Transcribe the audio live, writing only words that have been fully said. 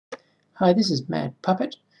Hi, this is Mad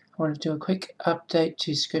Puppet. I want to do a quick update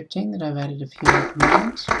to scripting that I've added a few more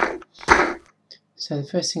commands. So the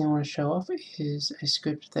first thing I want to show off is a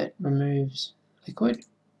script that removes liquid.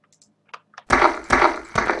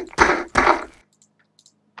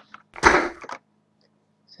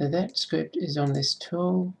 So that script is on this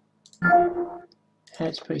tool, and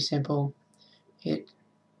it's pretty simple. It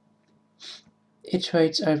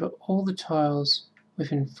iterates over all the tiles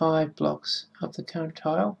within 5 blocks of the current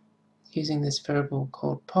tile using this variable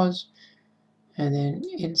called pos, and then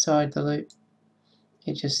inside the loop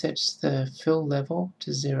it just sets the fill level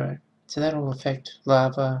to 0. So that will affect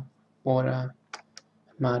lava, water,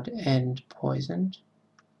 mud, and poison.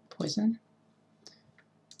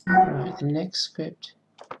 Alright, the next script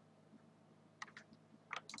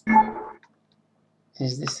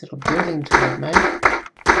is this little building tool I've made.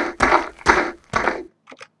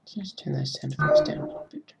 Just turn those sound effects down a little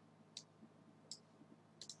bit.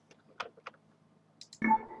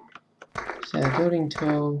 So the building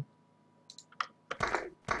tool,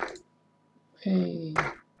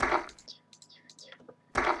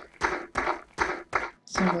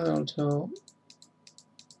 simple little tool.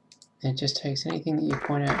 It just takes anything that you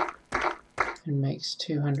point out and makes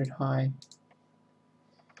 200 high.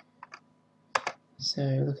 So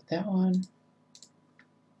look at that one.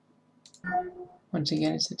 Once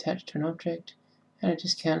again, it's attached to an object, and it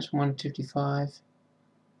just counts from 1 to 55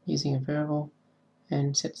 using a variable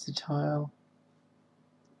and sets the tile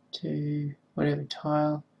to whatever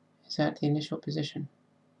tile is at the initial position.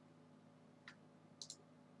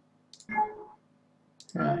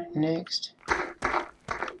 Right, next,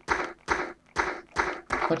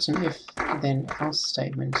 got some if then else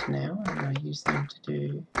statements now, and I use them to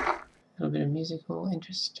do a little bit of musical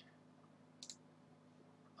interest.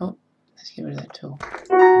 Oh, let's get rid of that tool.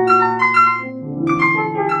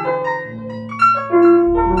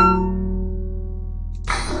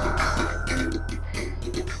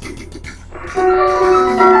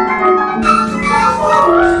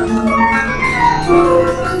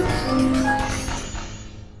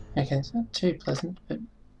 Okay, it's not too pleasant, but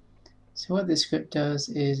so what this script does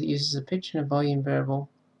is it uses a pitch and a volume variable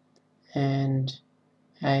and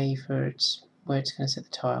A for where it's going to set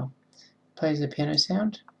the tile. It plays the piano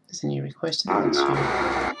sound. There's a new request that lets you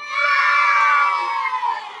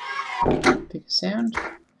pick a sound.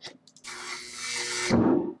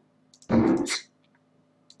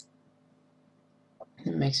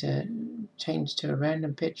 It makes a change to a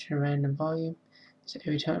random pitch and a random volume. So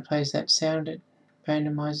every time it plays that sound, it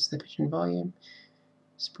randomizes the pitch and volume.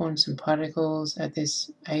 Spawns some particles at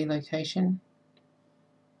this A location,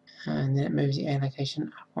 and then it moves the A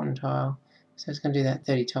location up one tile. So it's going to do that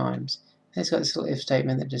 30 times. Then it's got this little if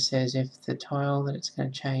statement that just says if the tile that it's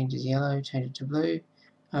going to change is yellow, change it to blue,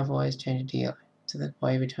 otherwise change it to yellow. So that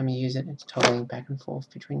way every time you use it, it's toggling back and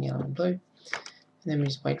forth between yellow and blue. And then we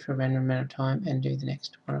just wait for a random amount of time and do the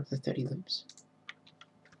next one of the 30 loops.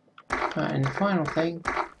 And the final thing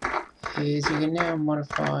is you can now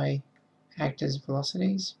modify actors'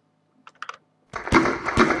 velocities. There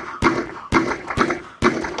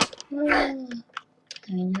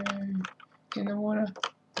you go. Get in the water.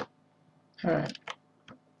 Alright.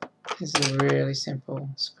 This is a really simple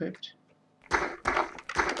script.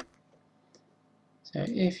 So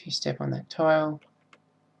if you step on that tile,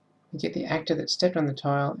 we get the actor that stepped on the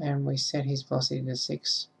tile and we set his velocity to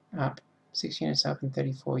 6 units up and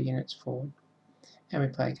 34 units forward. And we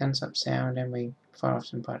play a guns up sound and we fire off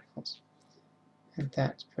some particles. And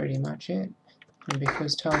that's pretty much it. And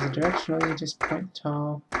because tiles are directional, you just point the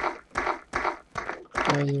tile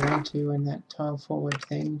where you want to, and that tile forward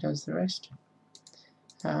thing does the rest.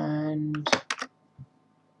 And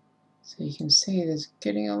so you can see there's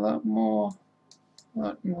getting a lot more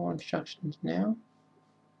instructions now.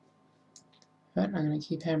 But I'm going to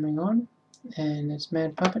keep hammering on, and it's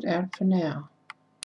Mad Puppet out for now.